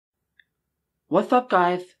What's up,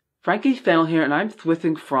 guys? Frankie's Fennel here, and I'm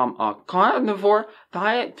switching from a carnivore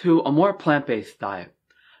diet to a more plant-based diet.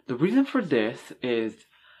 The reason for this is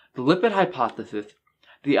the lipid hypothesis,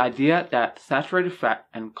 the idea that saturated fat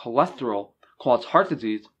and cholesterol cause heart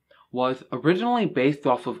disease, was originally based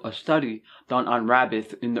off of a study done on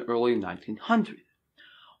rabbits in the early 1900s.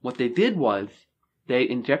 What they did was they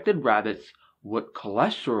injected rabbits with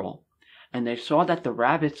cholesterol, and they saw that the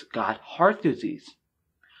rabbits got heart disease.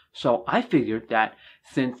 So I figured that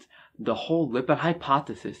since the whole lipid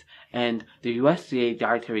hypothesis and the USDA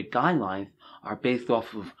dietary guidelines are based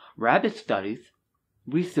off of rabbit studies,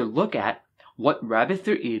 we should look at what rabbits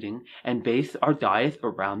are eating and base our diets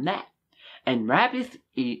around that. And rabbits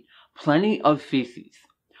eat plenty of feces.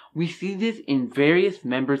 We see this in various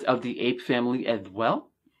members of the ape family as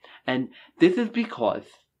well, and this is because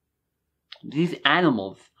these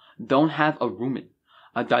animals don't have a rumen,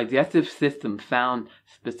 a digestive system found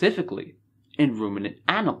specifically in ruminant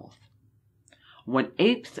animals. When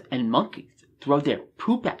apes and monkeys throw their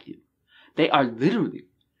poop at you, they are literally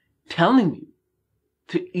telling you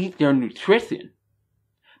to eat their nutrition.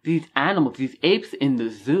 These animals, these apes in the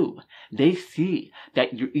zoo, they see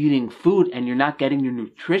that you're eating food and you're not getting your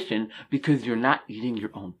nutrition because you're not eating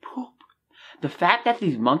your own poop. The fact that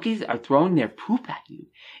these monkeys are throwing their poop at you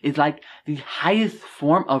is like the highest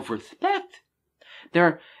form of respect.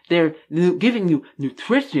 They're giving you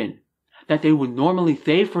nutrition that they would normally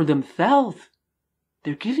save for themselves.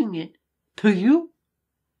 They're giving it to you.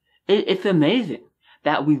 It's amazing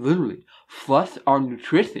that we literally flush our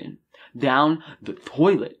nutrition down the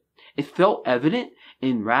toilet. It's so evident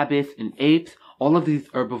in rabbits and apes, all of these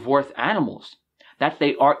herbivorous animals, that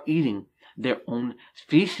they are eating their own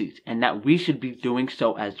species and that we should be doing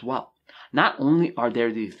so as well. Not only are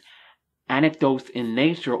there these anecdotes in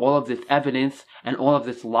nature, all of this evidence and all of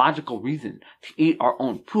this logical reason to eat our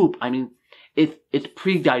own poop. I mean, it's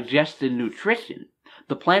pre-digested nutrition.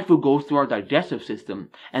 The plant food goes through our digestive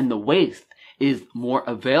system and the waste is more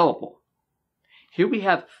available. Here we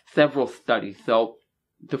have several studies. So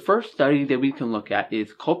the first study that we can look at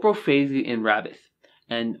is coprophagy in rabbits.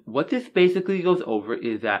 And what this basically goes over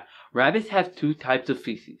is that rabbits have two types of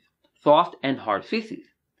feces, soft and hard feces.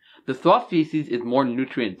 The soft feces is more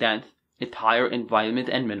nutrient dense. It's higher in vitamins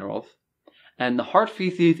and minerals, and the hard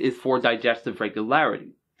feces is for digestive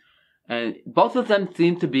regularity. And both of them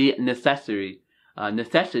seem to be a necessity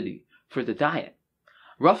for the diet.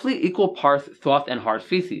 Roughly equal parts soft and hard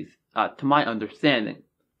feces, to my understanding.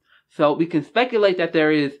 So we can speculate that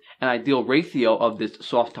there is an ideal ratio of this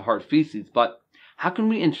soft to hard feces, but how can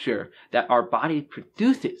we ensure that our body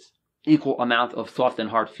produces equal amounts of soft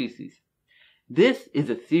and hard feces? This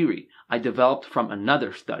is a theory I developed from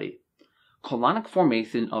another study. Colonic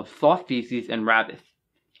formation of soft feces in rabbits,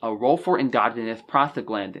 a role for endogenous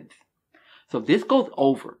prostaglandins. So this goes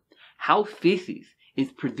over how feces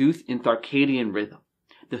is produced in circadian rhythm,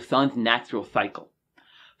 the sun's natural cycle.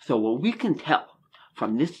 So what we can tell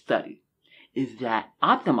from this study is that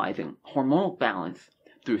optimizing hormonal balance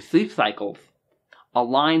through sleep cycles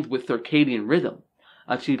aligned with circadian rhythm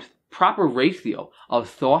achieves proper ratio of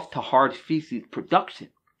soft to hard feces production.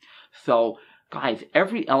 So guys,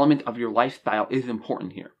 every element of your lifestyle is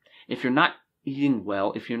important here. If you're not eating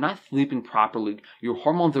well, if you're not sleeping properly, your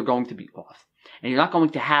hormones are going to be off. And you're not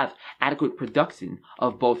going to have adequate production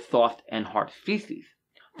of both soft and hard feces.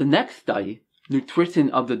 The next study, Nutrition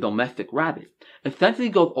of the Domestic Rabbit, essentially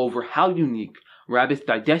goes over how unique rabbits'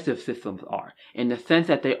 digestive systems are, in the sense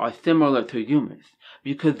that they are similar to humans,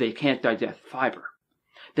 because they can't digest fiber.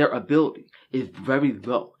 Their ability is very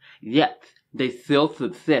low, yet they still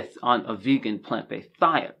subsist on a vegan plant-based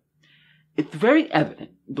diet. It's very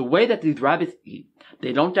evident the way that these rabbits eat,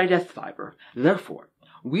 they don't digest fiber. Therefore,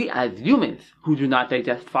 we as humans who do not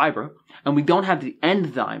digest fiber, and we don't have the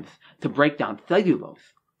enzymes to break down cellulose,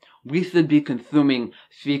 we should be consuming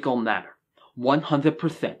fecal matter.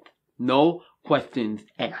 100%. No questions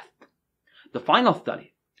asked. The final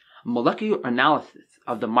study, molecular analysis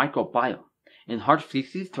of the microbiome in hard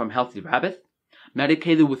feces from healthy rabbits,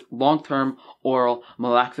 medicated with long-term oral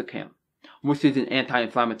meloxicam, which is an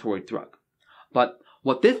anti-inflammatory drug. But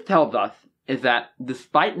what this tells us is that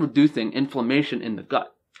despite reducing inflammation in the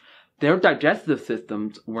gut, their digestive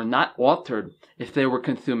systems were not altered if they were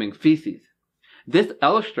consuming feces. This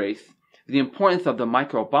illustrates the importance of the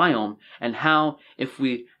microbiome and how, if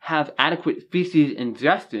we have adequate feces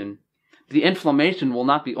ingestion, the inflammation will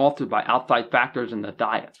not be altered by outside factors in the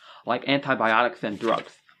diet, like antibiotics and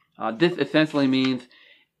drugs. This essentially means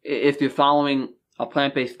if you're following a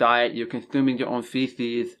plant-based diet, you're consuming your own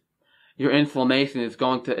feces, your inflammation is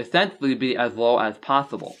going to essentially be as low as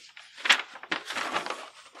possible.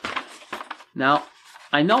 Now,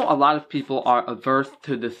 I know a lot of people are averse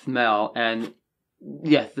to the smell, and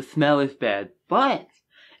yes, the smell is bad, but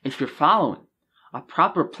if you're following a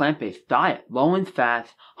proper plant-based diet, low in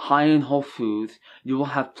fats, high in whole foods, you will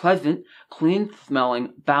have pleasant,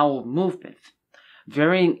 clean-smelling bowel movements,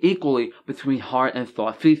 varying equally between hard and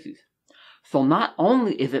soft feces. So not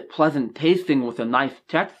only is it pleasant tasting with a nice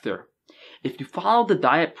texture, if you follow the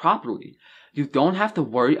diet properly, you don't have to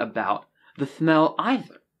worry about the smell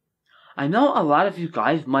either. I know a lot of you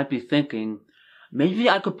guys might be thinking, maybe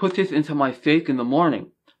I could put this into my steak in the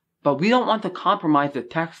morning, but we don't want to compromise the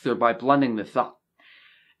texture by blending this up.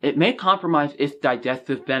 It may compromise its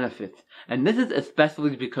digestive benefits, and this is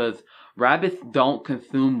especially because rabbits don't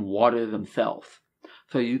consume water themselves.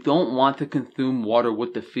 So you don't want to consume water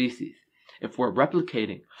with the feces. If we're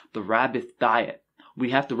replicating the rabbit's diet, we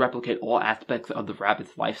have to replicate all aspects of the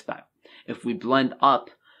rabbit's lifestyle. If we blend up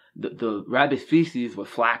the rabbit's feces with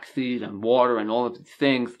flaxseed and water and all of these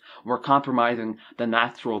things, we're compromising the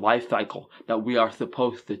natural life cycle that we are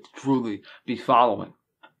supposed to truly be following.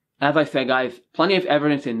 As I said, guys, plenty of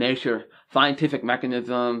evidence in nature, scientific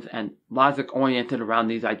mechanisms, and logic oriented around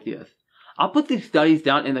these ideas. I'll put these studies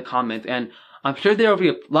down in the comments, and I'm sure there will be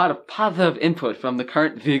a lot of positive input from the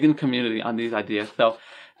current vegan community on these ideas. So,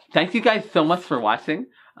 thank you guys so much for watching.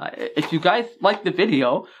 If you guys like the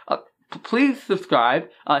video, please subscribe,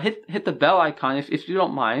 hit the bell icon if you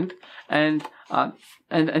don't mind, and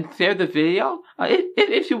share the video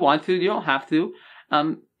if you want to. You don't have to.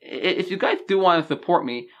 If you guys do want to support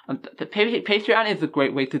me, the Patreon is a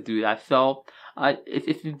great way to do that. So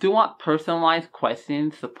if you do want personalized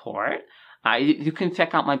question support, you can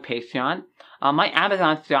check out my Patreon. My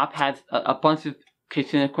Amazon shop has a bunch of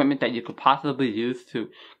kitchen equipment that you could possibly use to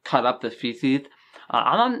cut up the feces.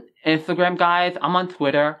 I'm on Instagram, guys. I'm on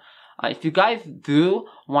Twitter. If you guys do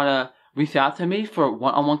want to reach out to me for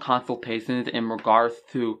one-on-one consultations in regards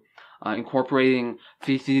to incorporating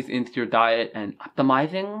feces into your diet and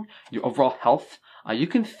optimizing your overall health, you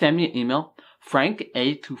can send me an email,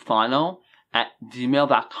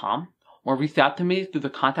 frankatufano@gmail.com, or reach out to me through the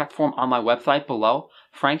contact form on my website below,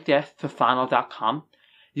 frank-tufano.com.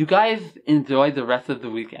 You guys enjoy the rest of the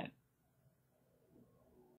weekend.